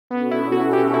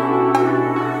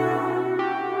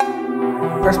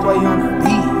play on the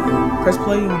beat. Press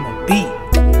play on the beat.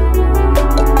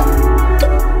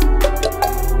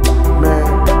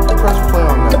 Man, press play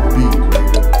on that beat,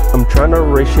 nigga. I'm tryna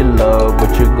race your love,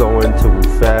 but you're going too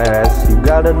fast. You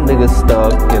got a nigga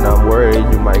stuck, and I'm worried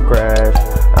you might crash.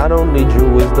 I don't need your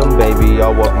wisdom, baby,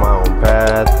 I'll walk my own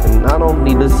path. And I don't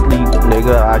need to sleep,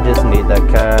 nigga, I just need that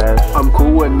cash. I'm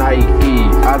cool with Nike,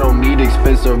 I don't need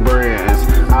expensive brands.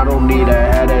 I don't need to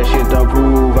have that shit to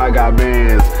prove I got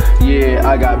bands. Yeah,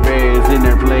 I got bands and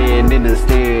they're playing in the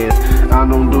stands. I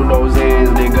don't do no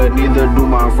Zans, nigga, neither do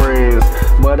my friends.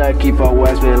 But I keep on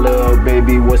asking, little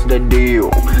baby, what's the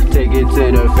deal? Take it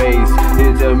to the face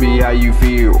and tell me how you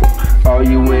feel. Are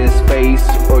you in space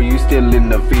or you still in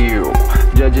the field?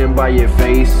 Judging by your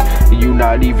face, you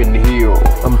not even healed.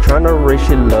 I'm tryna race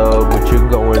your love, but you're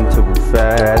going too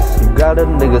fast. You got a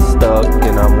nigga stuck,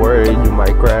 and I'm worried you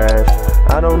might crash.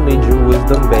 I don't need your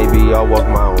wisdom, baby, I'll walk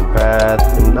my own path.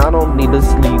 And I don't need to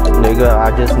sleep, nigga,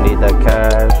 I just need that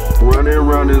cash. Running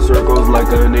round in circles like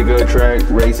a nigga track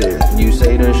racing. You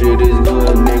say the shit is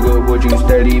good, nigga, but you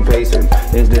steady pacing.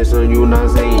 Is there something you not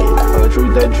saying? A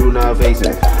truth that you not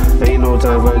facing? Ain't no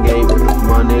time for gaming,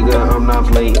 my nigga, I'm not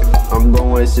playing. I'm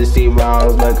going 60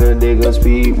 miles like a nigga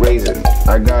speed racing.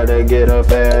 I gotta get up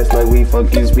fast like we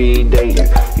fucking speed dating.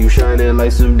 You shining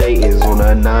like some Dayton's on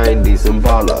a 90s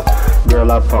Impala.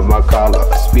 Girl, I pop my collar,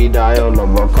 speed dial,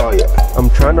 I'ma call ya. I'm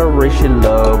tryna race your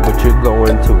love, but you're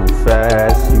going too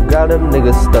fast. You got a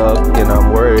nigga stuck, and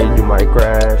I'm worried you might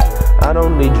crash. I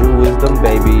don't need your wisdom,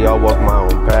 baby, I'll walk my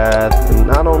own path. And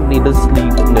I don't need to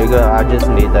sleep, nigga, I just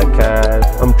need that cash.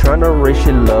 I'm tryna race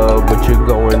your love, but you're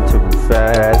going too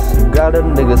fast. You got a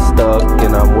nigga stuck,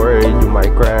 and I'm worried you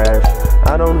might crash.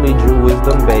 I don't need your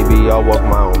wisdom, baby, I'll walk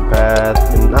my own path.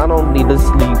 And I don't need to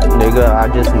sleep, nigga, I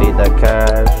just need that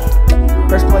cash.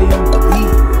 Press play on the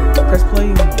beat. Press play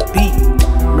on the beat.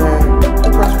 Man,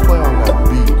 press play on that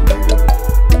beat,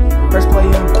 nigga. Press play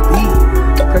on the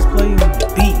beat. Press play on the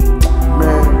beat.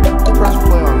 Man, press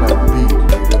play on that beat,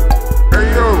 nigga. Hey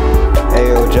yo! Hey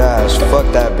yo, Josh, fuck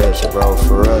that bitch, bro.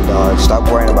 For real, dog. Stop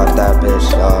worrying about that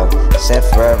bitch, dog. Send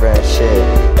forever and shit.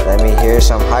 Let me hear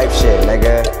some hype shit,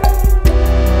 nigga.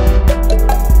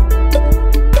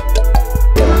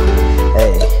 Yeah.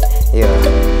 Hey, yeah.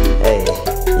 Hey,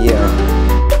 yeah.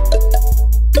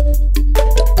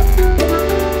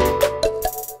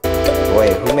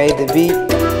 Wait, who made the beat?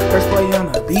 Press play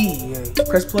on the beat.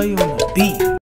 Press play on the beat.